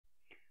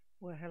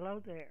Well,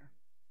 hello there.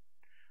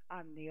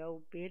 I'm the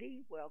Old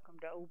Biddy. Welcome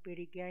to Old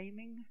Biddy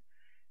Gaming,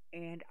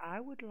 and I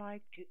would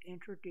like to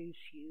introduce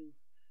you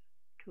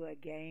to a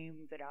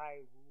game that I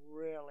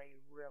really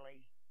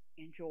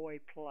enjoy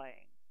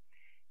playing.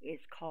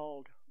 It's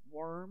called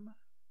Wurm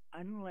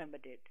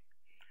Unlimited.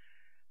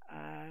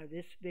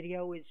 This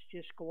video is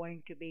just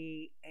going to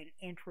be an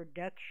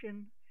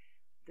introduction.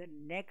 The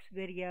next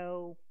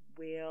video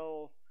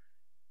will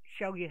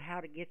show you how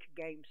to get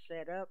your game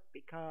set up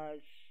because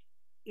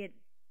it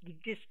you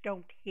just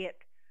don't hit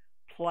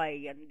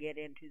play and get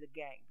into the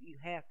game. You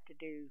have to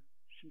do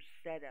some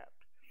setup.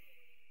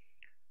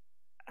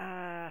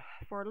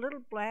 For a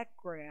little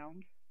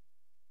background,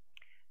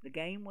 the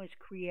game was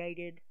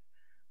created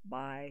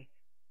by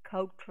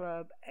Code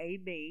Club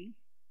AB.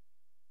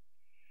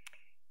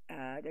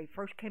 They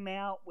first came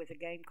out with a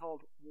game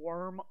called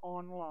Wurm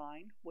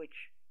Online, which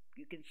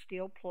you can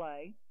still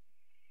play.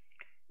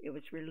 It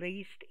was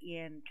released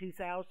in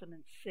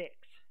 2006,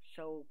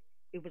 so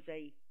it was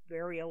a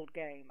very old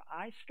game.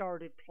 I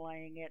started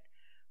playing it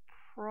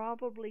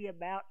probably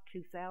about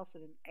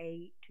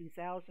 2008,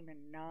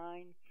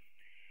 2009,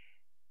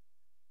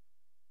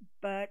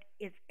 but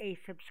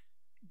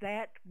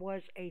that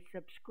was a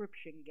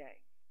subscription game.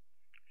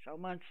 So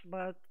month to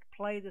month,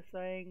 play the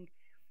thing,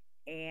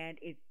 and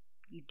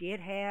you did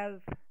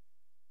have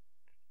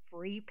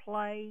free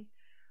play,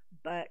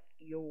 but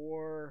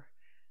your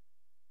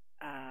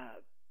uh,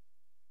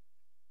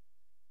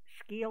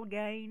 skill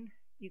gain,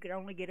 you could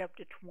only get up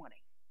to 20.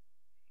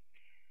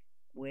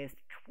 With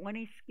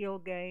 20 skill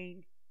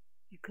gain,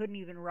 you couldn't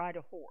even ride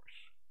a horse.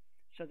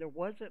 So there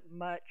wasn't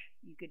much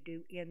you could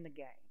do in the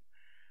game.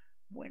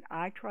 When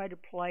I tried to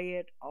play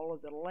it, all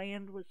of the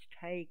land was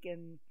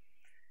taken,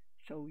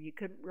 so you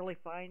couldn't really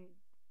find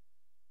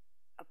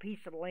a piece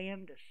of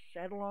land to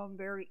settle on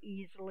very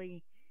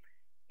easily,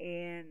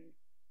 and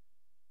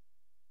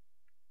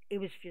it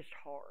was just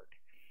hard.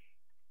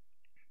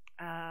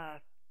 Uh,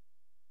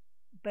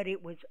 but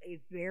it was a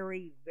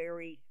very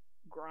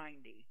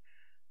grindy.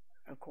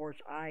 Of course,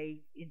 I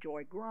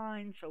enjoy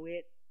grind, so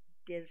it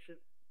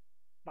doesn't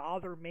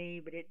bother me,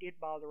 but it did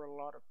bother a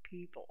lot of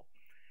people.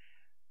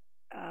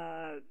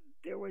 Uh,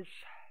 there was,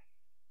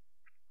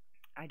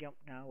 I don't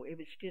know, it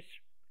was just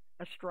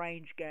a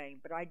strange game,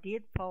 but I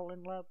did fall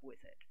in love with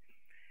it.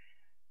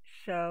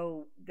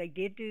 So they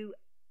did do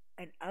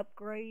an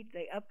upgrade.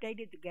 They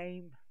updated the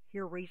game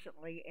here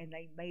recently and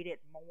they made it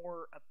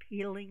more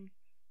appealing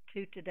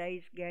to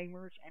today's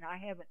gamers, and I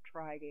haven't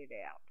tried it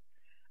out.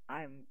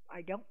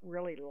 I don't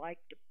really like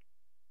to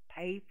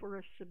pay for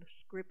a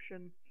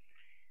subscription.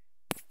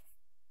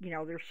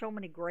 There's so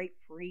many great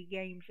free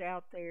games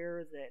out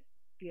there that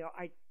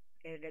I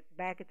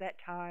back at that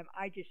time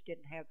I just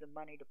didn't have the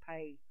money to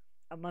pay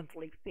a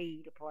monthly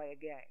fee to play a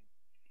game.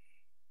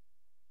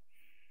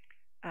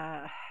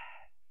 Uh,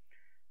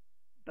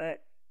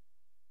 but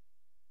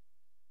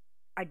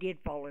I did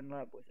fall in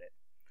love with it.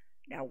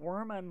 Now,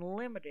 Worm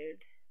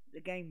Unlimited,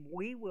 the game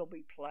we will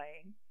be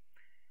playing,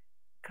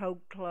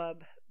 Code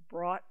Club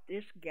brought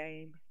this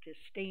game to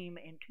Steam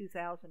in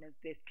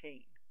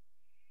 2015.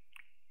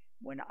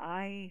 When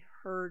I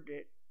heard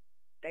that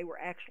they were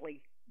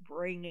actually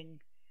bringing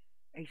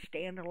a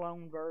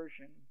standalone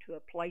version to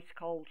a place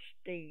called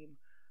Steam,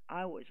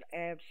 I was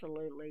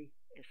absolutely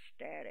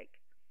ecstatic.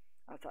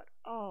 I thought,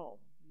 oh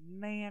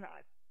man,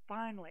 I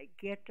finally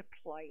get to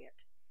play it.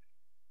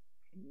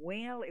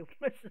 Well, it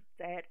wasn't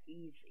that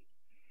easy.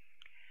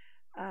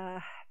 Uh,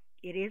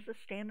 it is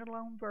a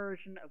standalone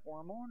version of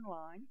Worm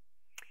Online.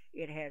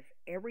 It has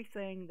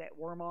everything that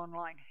Worm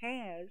Online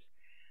has,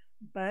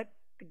 but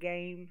the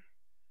game,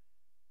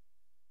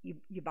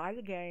 you buy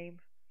the game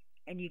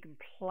and you can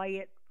play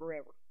it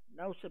forever.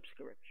 No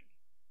subscription.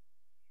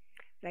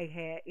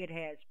 It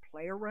has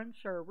player run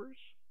servers,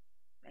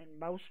 and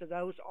most of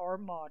those are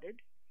modded.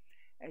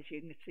 As you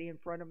can see in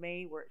front of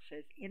me where it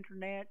says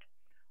internet,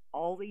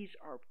 all these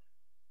are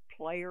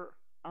player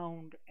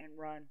owned and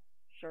run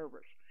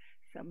servers.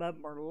 Some of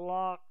them are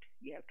locked.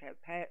 You have to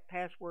have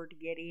password to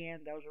get in.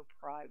 Those are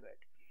private.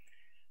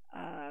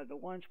 The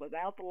ones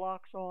without the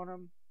locks on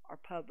them are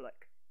public,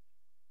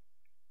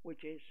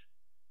 which is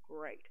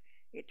great.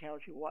 It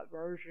tells you what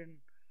version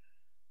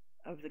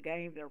of the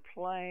game they're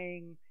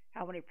playing,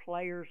 how many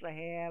players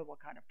they have, what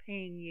kind of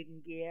ping you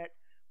can get,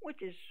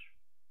 which is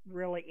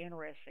really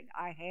interesting.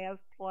 I have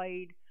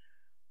played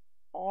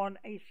on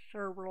a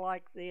server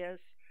like this,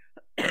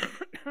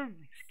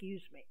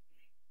 excuse me,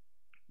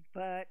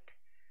 but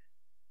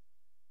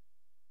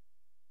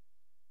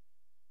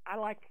I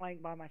like playing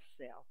by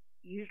myself.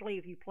 Usually,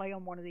 if you play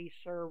on one of these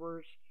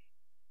servers,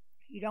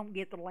 you don't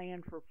get the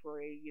land for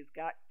free. You've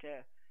got to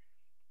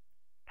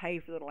pay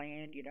for the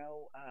land.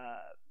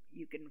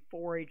 You can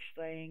forage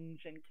things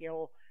and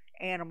kill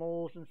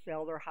animals and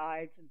sell their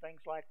hides and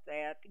things like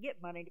that to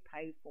get money to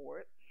pay for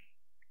it.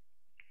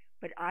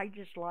 But I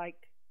just like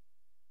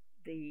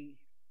the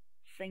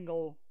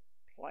single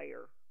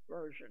player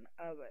version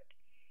of it.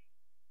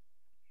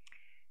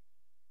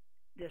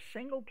 The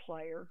single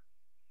player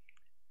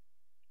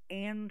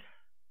and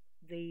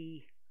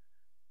the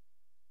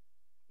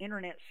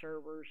internet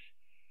servers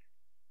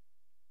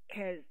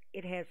has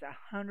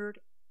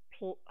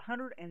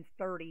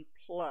 130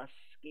 plus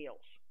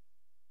skills.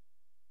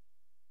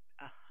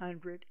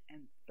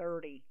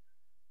 130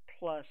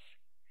 plus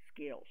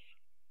skills.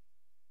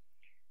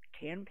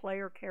 10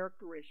 player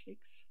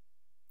characteristics,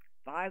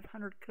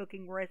 500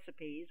 cooking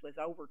recipes with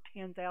over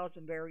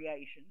 10,000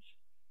 variations.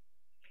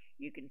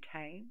 You can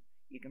tame,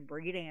 you can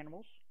breed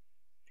animals,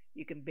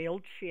 you can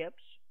build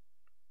ships.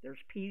 There's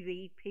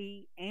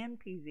PvP and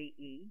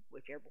PvE,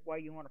 whichever way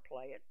you want to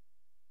play it.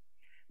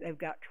 They've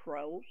got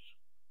trolls,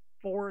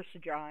 forest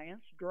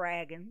giants,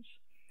 dragons,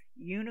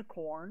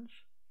 unicorns,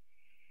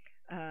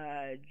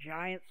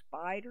 giant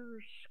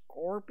spiders,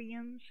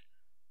 scorpions.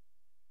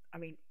 I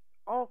mean,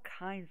 all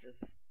kinds of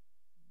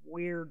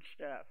weird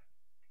stuff.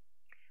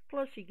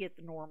 Plus, you get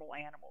the normal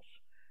animals.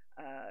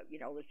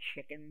 The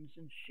chickens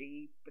and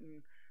sheep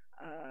and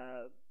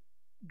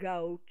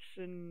goats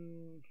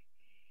and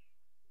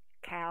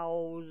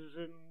cows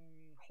and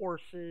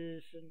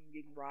horses, and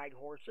you can ride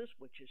horses,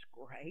 which is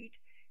great.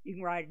 You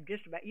can ride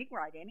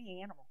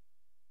any animal,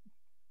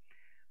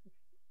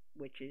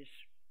 which is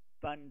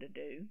fun to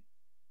do.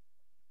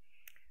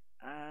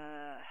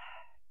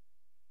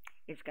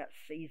 It's got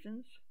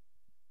seasons.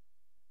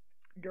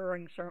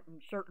 During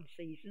certain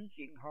seasons,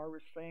 you can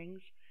harvest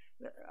things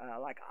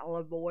like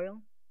olive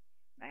oil,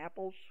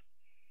 apples.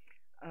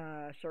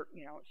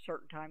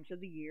 Certain times of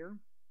the year.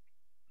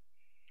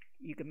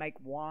 You can make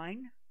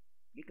wine.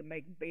 You can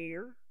make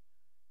beer.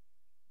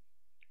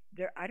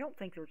 I don't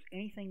think there's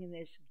anything in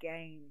this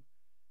game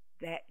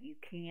that you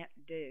can't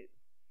do.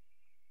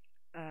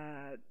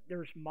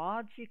 There's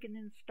mods you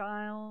can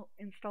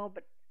install,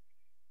 but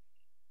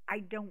I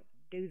don't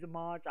do the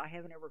mods. I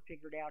haven't ever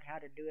figured out how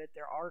to do it.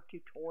 There are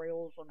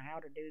tutorials on how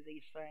to do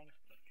these things.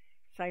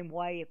 Same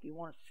way, if you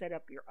want to set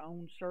up your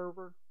own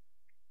server,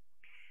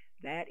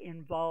 that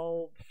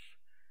involves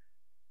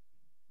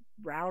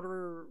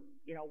router,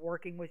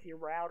 working with your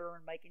router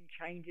and making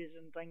changes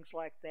and things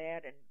like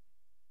that.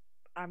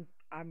 And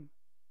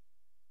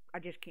I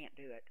just can't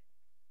do it.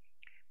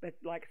 But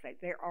like I say,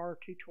 there are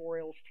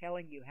tutorials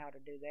telling you how to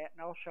do that,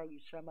 and I'll show you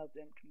some of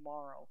them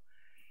tomorrow.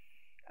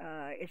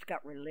 It's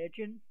got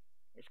religion.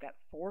 It's got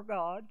 4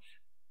 gods,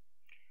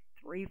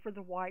 3 for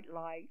the white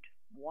light,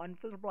 1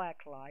 for the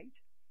black light,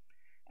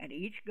 and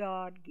each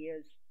god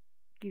gives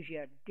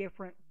you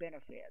different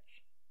benefits.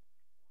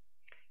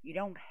 You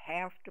don't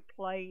have to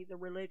play the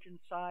religion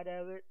side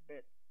of it,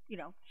 but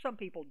some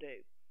people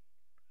do.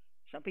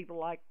 Some people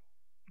like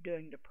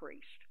doing the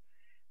priest.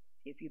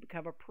 If you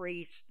become a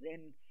priest,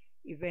 then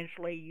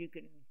eventually you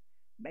can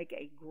make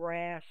a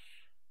grass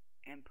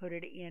and put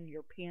it in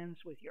your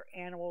pens with your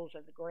animals,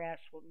 and the grass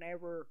will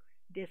never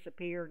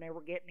disappear, never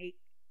get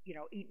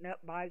eaten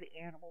up by the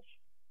animals,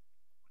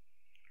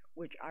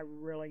 which I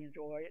really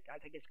enjoy it. I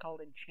think it's called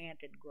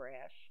enchanted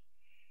grass.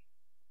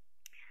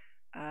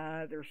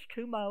 There's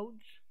 2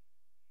 modes.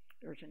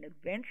 There's an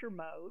adventure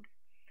mode,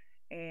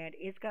 and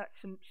it's got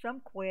some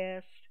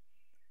quests.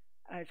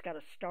 It's got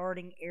a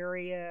starting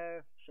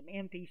area, some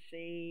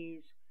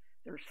NPCs.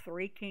 There's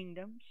 3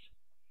 kingdoms.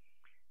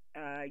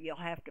 You'll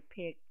have to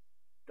pick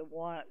the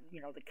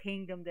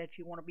kingdom that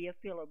you want to be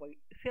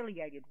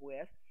affiliated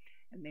with,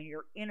 and then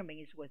your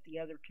enemies with the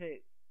other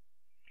 2.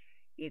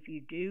 If you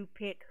do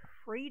pick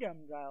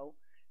freedom, though,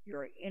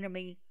 you're an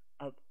enemy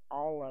of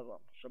all of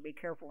them. So be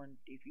careful, and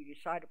if you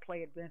decide to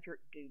play adventure,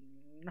 do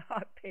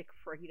not pick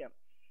freedom,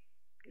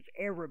 because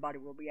everybody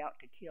will be out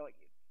to kill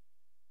you.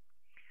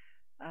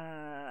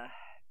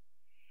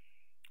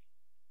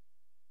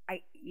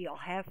 You'll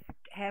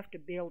have to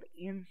build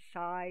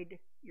inside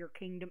your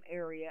kingdom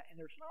area, and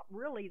there's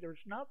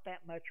not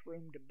that much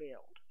room to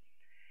build.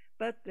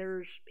 But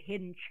there's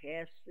hidden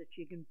chests that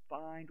you can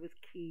find with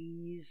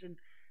keys and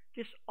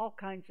just all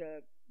kinds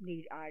of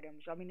neat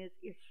items. I mean,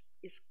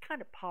 it's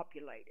kind of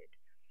populated.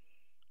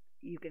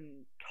 You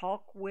can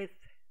talk with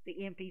the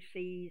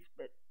NPCs,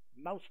 but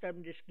most of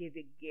them just give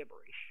you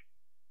gibberish.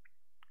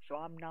 So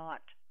I'm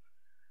not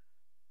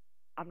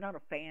a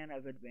fan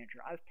of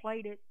adventure. I've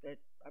played it, but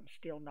I'm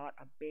still not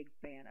a big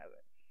fan of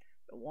it.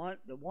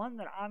 The one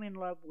that I'm in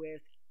love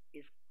with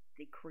is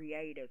the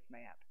creative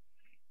map.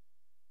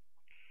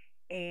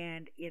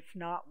 And it's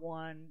not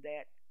one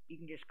that you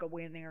can just go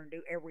in there and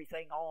do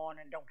everything on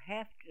and don't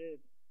have to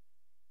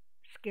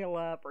skill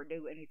up or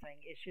do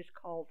anything. It's just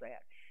called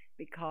that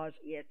because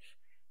it's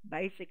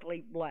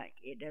basically blank.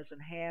 It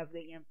doesn't have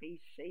the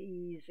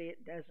NPCs.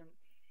 It doesn't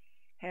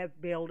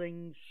have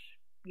buildings.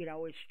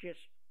 It's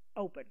just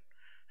open.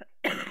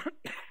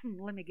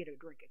 Let me get a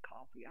drink of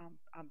coffee.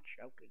 I'm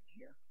choking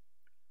here.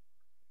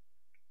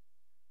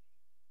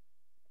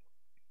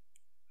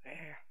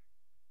 There.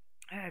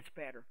 That's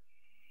better.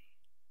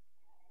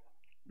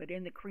 But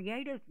in the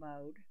creative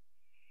mode,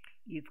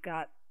 you've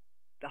got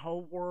the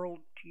whole world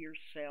to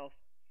yourself.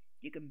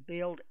 You can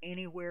build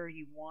anywhere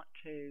you want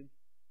to,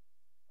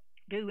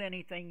 do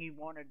anything you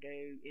want to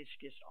do. It's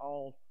just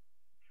all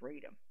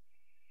freedom.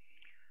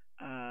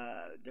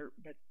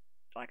 But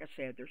like I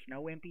said, there's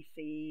no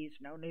NPCs,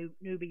 no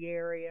newbie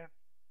area.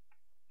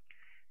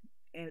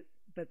 And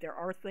but there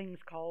are things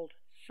called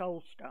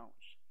soul stones,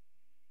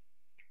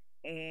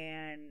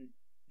 and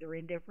they're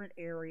in different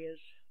areas,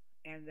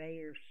 and they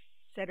are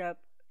set up.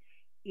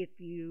 If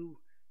you,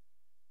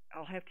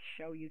 I'll have to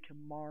show you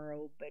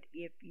tomorrow, but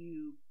if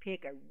you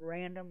pick a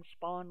random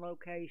spawn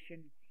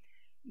location,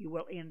 you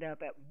will end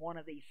up at one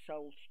of these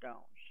soul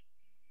stones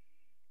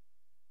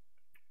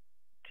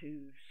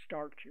to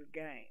start your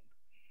game.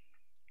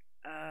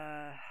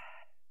 Uh,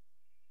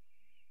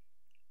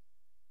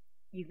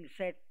 you can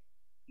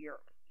your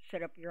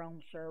set up your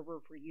own server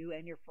for you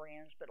and your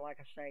friends, but like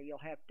I say, you'll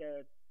have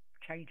to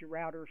change your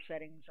router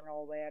settings and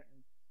all that.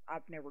 And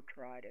I've never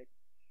tried it.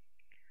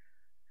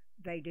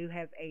 They do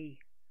have a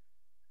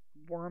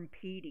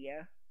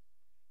Wurmpedia.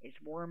 It's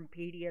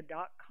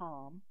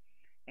wurmpedia.com,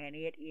 and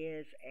it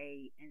is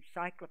a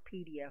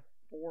encyclopedia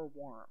for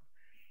Wurm.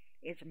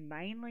 It's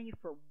mainly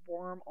for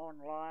Wurm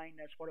Online.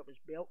 That's what it was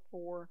built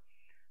for.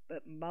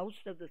 But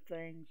most of the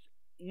things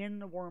in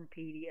the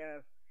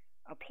Wurmpedia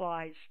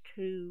applies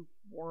to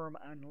Wurm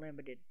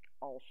Unlimited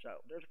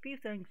also. There's a few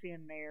things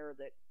in there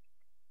that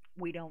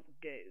we don't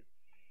do,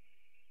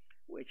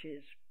 which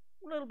is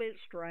a little bit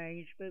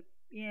strange, but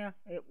yeah,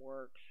 it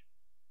works.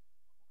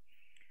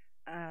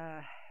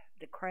 Uh,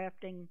 the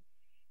crafting,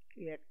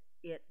 it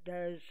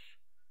does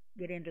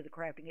get into the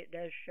crafting. It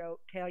does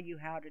tell you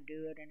how to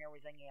do it and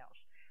everything else.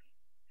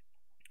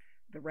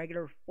 The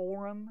regular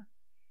forum,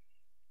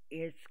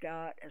 it's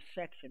got a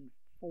section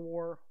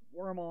for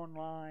Wurm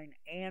Online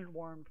and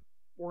Wurm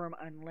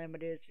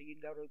Unlimited, so you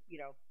can go to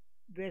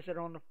visit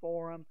on the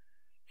forum,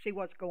 see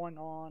what's going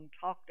on,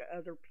 talk to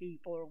other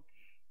people,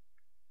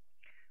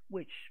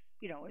 which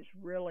is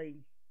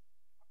really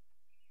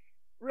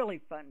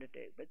fun to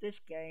do. But this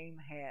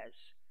game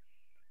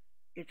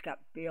it's got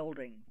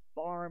building,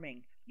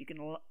 farming. You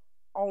can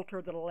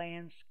alter the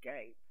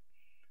landscape.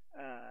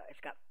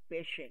 It's got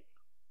fishing.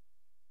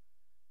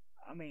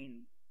 I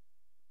mean,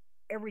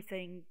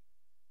 everything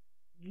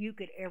you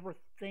could ever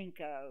think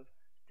of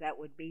that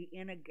would be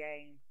in a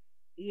game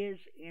is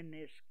in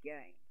this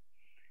game.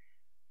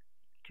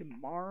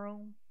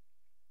 Tomorrow,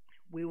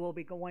 we will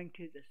be going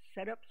to the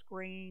setup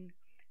screen,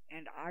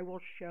 and I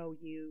will show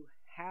you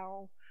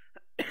how,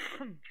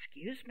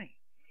 excuse me,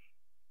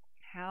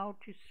 how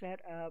to set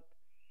up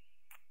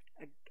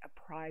a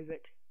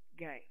private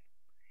game.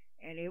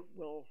 And it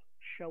will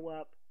show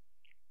up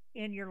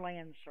in your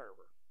LAN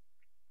server.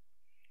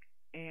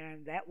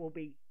 And that will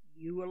be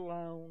you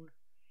alone.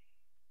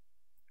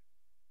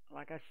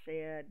 Like I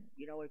said,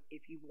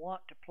 if you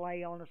want to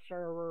play on a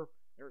server,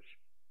 there's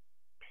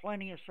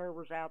plenty of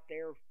servers out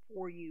there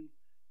for you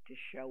to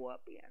show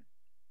up in.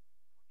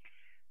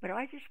 But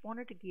I just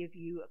wanted to give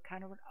you a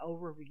kind of an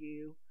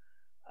overview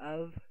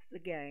of the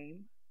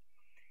game.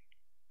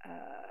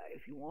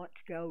 If you want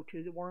to go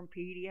to the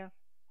Wurmpedia,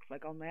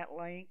 click on that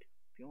link.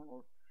 If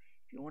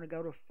you want to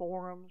go to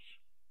forums,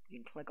 you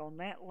can click on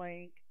that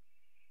link.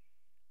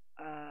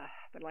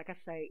 But like I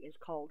say, it's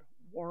called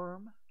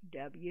Wurm,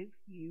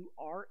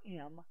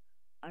 WURM,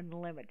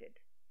 Unlimited.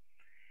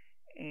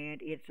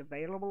 And it's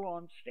available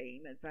on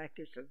Steam. In fact,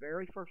 it's the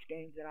very first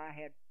game that I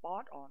had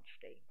bought on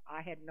Steam.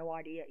 I had no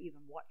idea even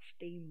what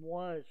Steam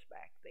was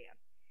back then.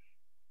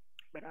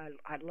 But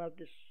I loved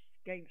this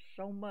game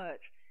so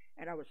much,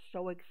 and I was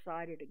so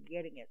excited at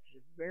getting it. It's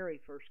the very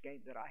first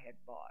game that I had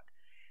bought.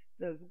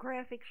 The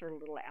graphics are a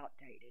little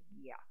outdated,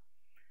 yeah.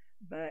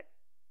 But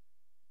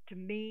to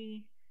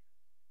me,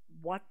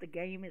 what the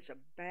game is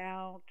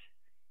about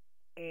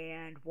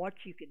and what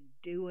you can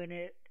do in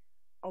it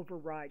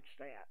overrides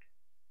that.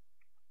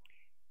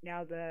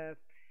 Now, the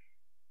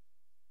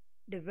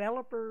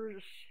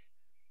developers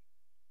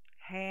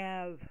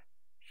have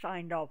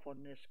signed off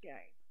on this game.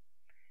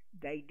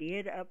 They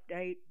did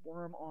update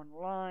Wurm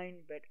Online,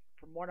 but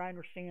from what I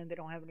understand, they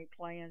don't have any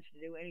plans to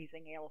do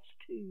anything else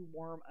to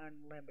Wurm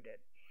Unlimited.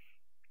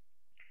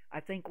 I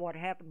think what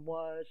happened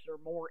was they're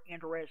more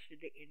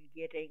interested in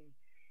getting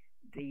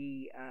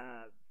the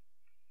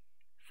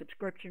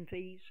subscription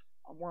fees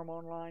on Wurm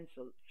Online,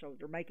 so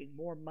they're making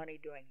more money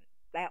doing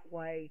it that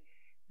way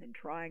than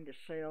trying to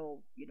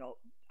sell.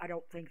 I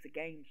don't think the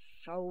game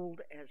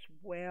sold as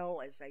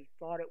well as they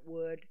thought it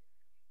would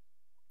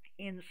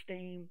in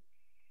Steam,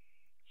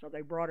 so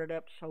they brought it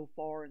up so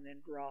far and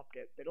then dropped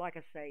it. But like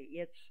I say,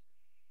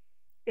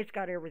 it's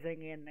got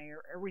everything in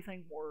there.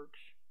 Everything works.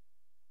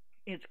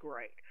 It's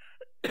great.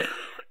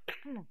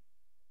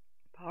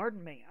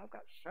 Pardon me, I've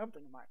got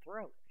something in my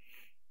throat.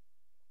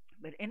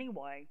 But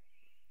anyway,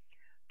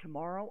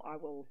 tomorrow I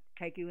will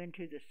take you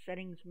into the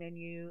settings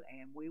menu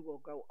and we will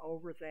go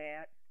over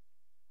that.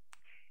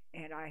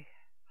 And I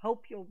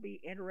hope you'll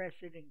be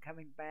interested in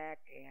coming back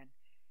and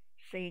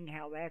seeing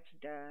how that's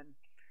done.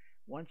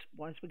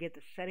 Once we get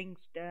the settings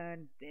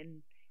done,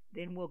 then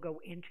we'll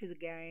go into the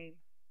game.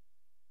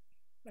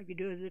 Maybe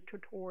do the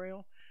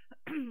tutorial.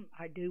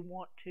 I do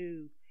want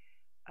to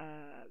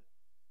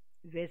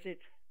visit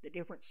the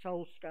different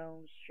soul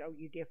stones, show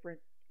you different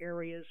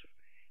areas,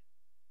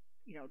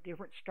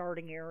 different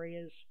starting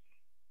areas,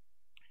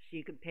 so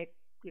you can pick,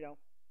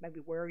 maybe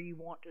where you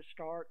want to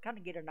start, kind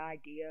of get an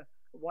idea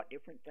of what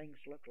different things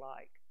look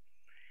like.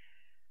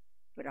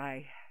 But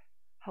I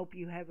hope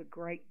you have a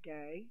great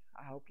day.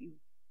 I hope you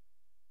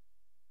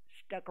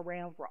stuck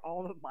around for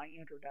all of my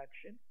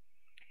introduction.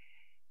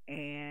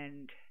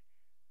 And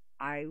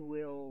I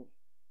will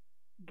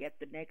get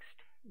the next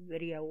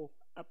video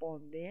up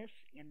on this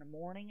in the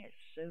morning as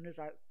soon as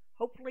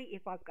hopefully,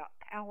 if I've got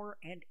power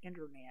and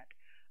internet,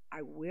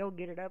 I will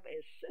get it up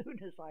as soon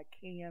as I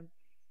can.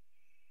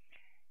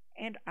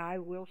 And I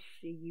will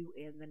see you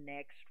in the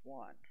next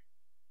one.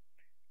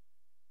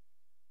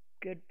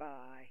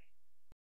 Goodbye.